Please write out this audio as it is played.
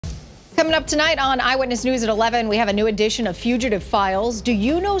Coming up tonight on Eyewitness News at 11, we have a new edition of Fugitive Files. Do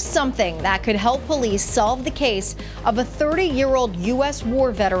you know something that could help police solve the case of a 30-year-old U.S.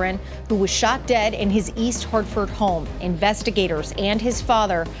 war veteran who was shot dead in his East Hartford home? Investigators and his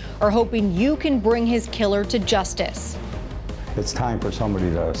father are hoping you can bring his killer to justice. It's time for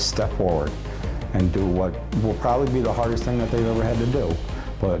somebody to step forward and do what will probably be the hardest thing that they've ever had to do,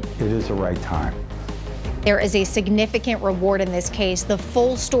 but it is the right time. There is a significant reward in this case. The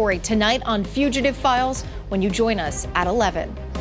full story tonight on Fugitive Files when you join us at 11.